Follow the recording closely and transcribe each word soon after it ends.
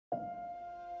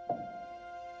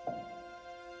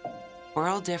We're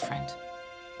all different.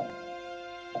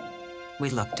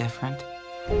 We look different.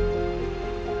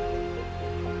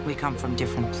 We come from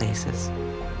different places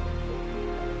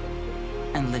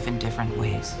and live in different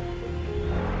ways.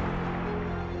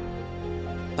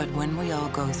 But when we all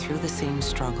go through the same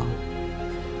struggle,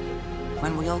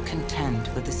 when we all contend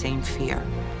with the same fear,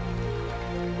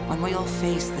 when we all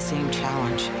face the same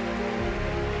challenge,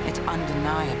 it's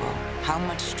undeniable how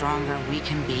much stronger we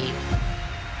can be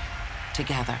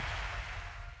together.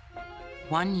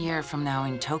 1 year from now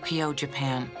in Tokyo,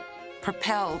 Japan,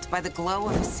 propelled by the glow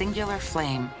of a singular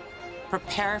flame,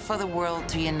 prepare for the world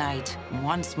to unite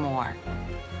once more,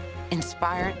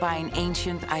 inspired by an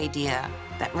ancient idea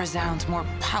that resounds more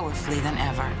powerfully than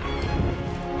ever.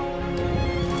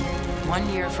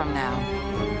 1 year from now,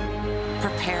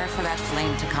 prepare for that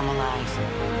flame to come alive,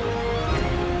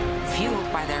 fueled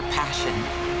by their passion,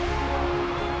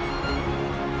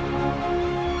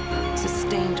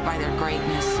 sustained by their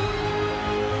greatness.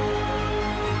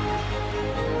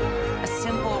 A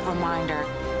simple reminder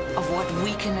of what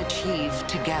we can achieve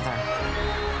together.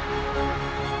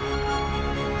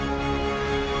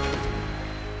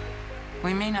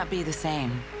 We may not be the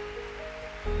same,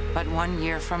 but 1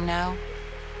 year from now,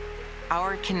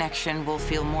 our connection will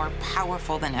feel more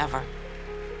powerful than ever.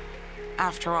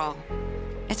 After all,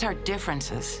 it's our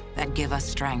differences that give us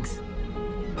strength.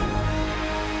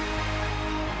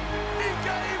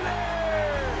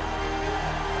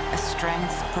 A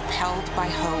strength propelled by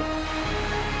hope,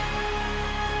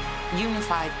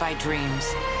 unified by dreams,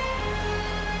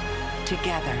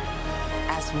 together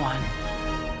as one.